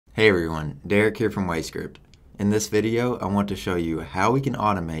Hey everyone, Derek here from WayScript. In this video, I want to show you how we can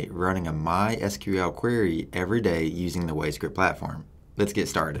automate running a MySQL query every day using the WayScript platform. Let's get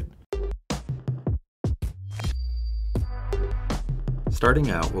started. Starting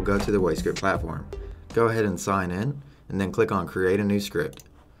out, we'll go to the WayScript platform. Go ahead and sign in, and then click on Create a New Script.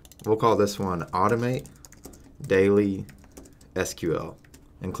 We'll call this one Automate Daily SQL,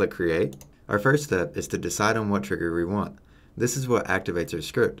 and click Create. Our first step is to decide on what trigger we want. This is what activates our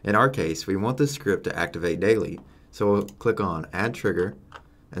script. In our case, we want this script to activate daily, so we'll click on Add Trigger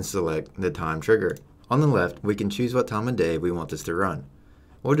and select the time trigger. On the left, we can choose what time of day we want this to run.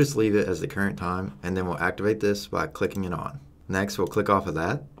 We'll just leave it as the current time, and then we'll activate this by clicking it on. Next, we'll click off of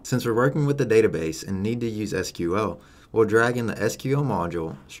that. Since we're working with the database and need to use SQL, we'll drag in the SQL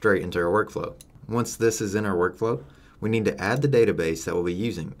module straight into our workflow. Once this is in our workflow, we need to add the database that we'll be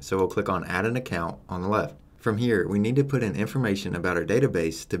using, so we'll click on Add an Account on the left. From here, we need to put in information about our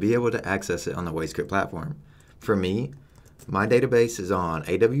database to be able to access it on the WayScript platform. For me, my database is on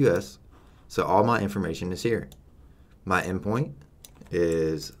AWS, so all my information is here. My endpoint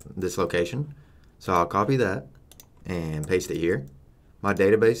is this location, so I'll copy that and paste it here. My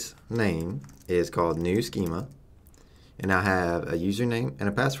database name is called New Schema, and I have a username and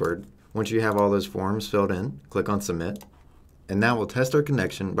a password. Once you have all those forms filled in, click on Submit, and now we'll test our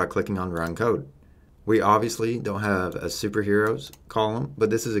connection by clicking on Run Code. We obviously don't have a superheroes column,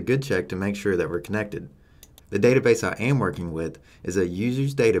 but this is a good check to make sure that we're connected. The database I am working with is a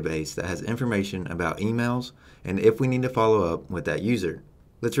user's database that has information about emails and if we need to follow up with that user.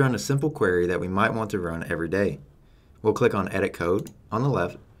 Let's run a simple query that we might want to run every day. We'll click on Edit Code on the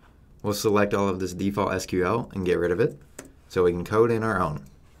left. We'll select all of this default SQL and get rid of it so we can code in our own.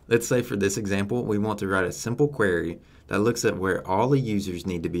 Let's say for this example, we want to write a simple query that looks at where all the users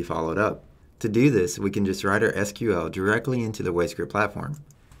need to be followed up. To do this, we can just write our SQL directly into the WayScript platform.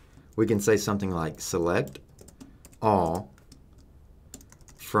 We can say something like select all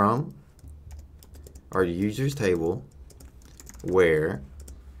from our users table where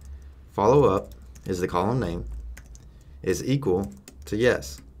follow up is the column name is equal to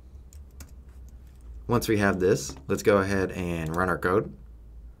yes. Once we have this, let's go ahead and run our code.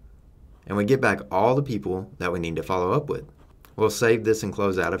 And we get back all the people that we need to follow up with. We'll save this and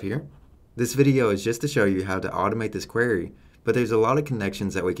close out of here. This video is just to show you how to automate this query, but there's a lot of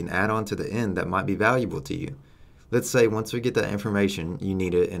connections that we can add on to the end that might be valuable to you. Let's say once we get that information, you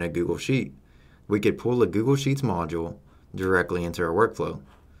need it in a Google Sheet. We could pull a Google Sheets module directly into our workflow.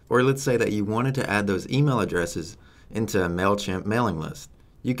 Or let's say that you wanted to add those email addresses into a MailChimp mailing list.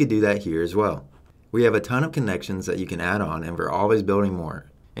 You could do that here as well. We have a ton of connections that you can add on, and we're always building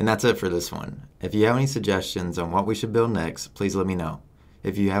more. And that's it for this one. If you have any suggestions on what we should build next, please let me know.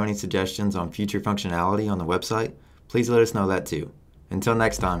 If you have any suggestions on future functionality on the website, please let us know that too. Until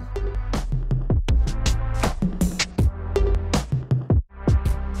next time.